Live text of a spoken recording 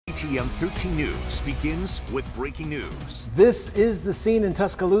KTM 13 News begins with breaking news. This is the scene in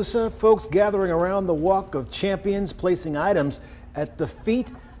Tuscaloosa. Folks gathering around the Walk of Champions, placing items at the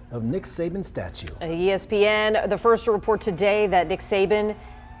feet of Nick Saban's statue. ESPN, the first to report today that Nick Saban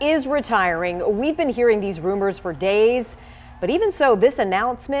is retiring. We've been hearing these rumors for days, but even so, this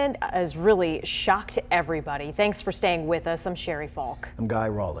announcement has really shocked everybody. Thanks for staying with us. I'm Sherry Falk. I'm Guy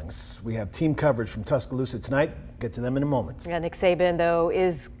Rawlings. We have team coverage from Tuscaloosa tonight. Get to them in a moment. Yeah, Nick Saban, though,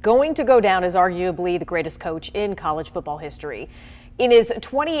 is going to go down as arguably the greatest coach in college football history. In his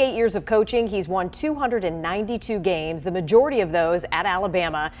 28 years of coaching, he's won 292 games, the majority of those at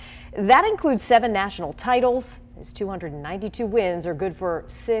Alabama. That includes 7 national titles. His 292 wins are good for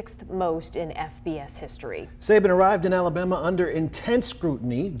 6th most in FBS history. Saban arrived in Alabama under intense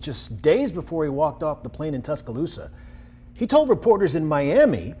scrutiny just days before he walked off the plane in Tuscaloosa. He told reporters in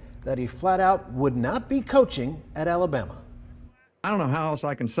Miami that he flat out would not be coaching at Alabama. I don't know how else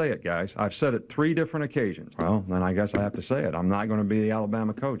I can say it, guys. I've said it 3 different occasions. Well, then I guess I have to say it. I'm not going to be the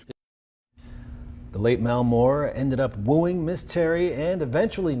Alabama coach. The late Mal Moore ended up wooing Miss Terry and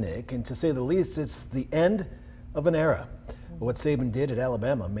eventually Nick, and to say the least, it's the end of an era. What Saban did at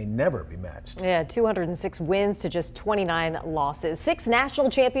Alabama may never be matched. Yeah, 206 wins to just 29 losses, 6 national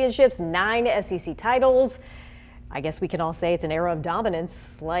championships, 9 SEC titles. I guess we can all say it's an era of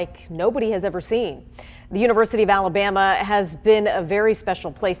dominance like nobody has ever seen. The University of Alabama has been a very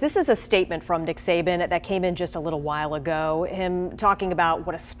special place. This is a statement from Nick Saban that came in just a little while ago, him talking about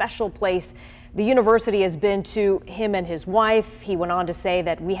what a special place the university has been to him and his wife. He went on to say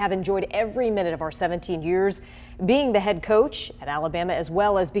that we have enjoyed every minute of our 17 years being the head coach at Alabama, as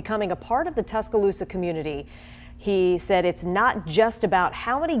well as becoming a part of the Tuscaloosa community. He said it's not just about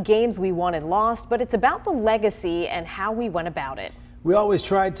how many games we won and lost, but it's about the legacy and how we went about it. We always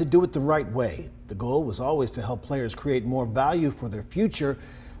tried to do it the right way. The goal was always to help players create more value for their future,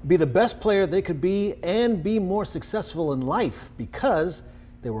 be the best player they could be, and be more successful in life because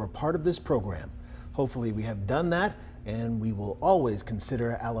they were a part of this program. Hopefully we have done that, and we will always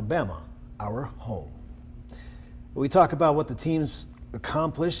consider Alabama our home. We talk about what the team's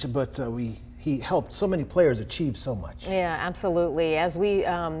accomplished, but he helped so many players achieve so much. Yeah, absolutely. As we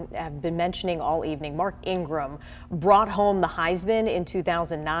have been mentioning all evening, Mark Ingram brought home the Heisman in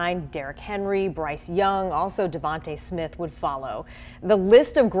 2009. Derrick Henry, Bryce Young, also Devontae Smith would follow. The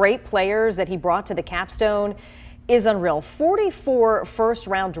list of great players that he brought to the capstone is unreal. 44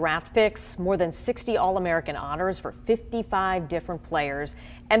 first-round draft picks, more than 60 All-American honors for 55 different players.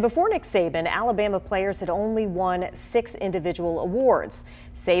 And before Nick Saban, Alabama players had only won 6 individual awards.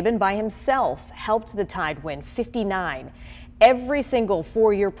 Saban by himself helped the Tide win 59. Every single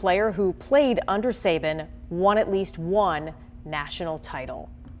 4-year player who played under Saban won at least 1 national title.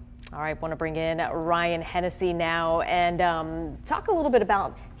 All right, want to bring in Ryan Hennessy now and talk a little bit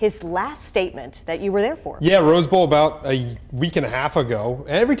about his last statement that you were there for. Yeah, Rose Bowl about a week and a half ago.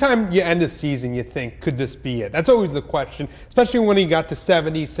 And every time you end a season, you think, could this be it? That's always the question, especially when he got to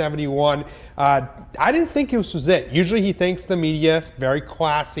 70, 71. I didn't think this was it. Usually he thanks the media, very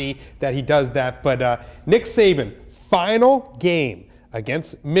classy that he does that. But Nick Saban, final game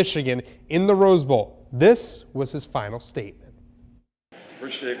against Michigan in the Rose Bowl. This was his final statement.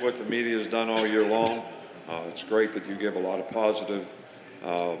 Appreciate what the media has done all year long. It's great that you give a lot of positive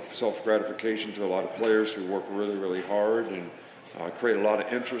self-gratification to a lot of players who work really, really hard and create a lot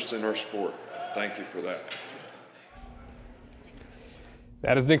of interest in our sport. Thank you for that.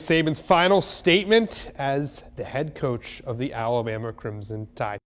 That is Nick Saban's final statement as the head coach of the Alabama Crimson Tide.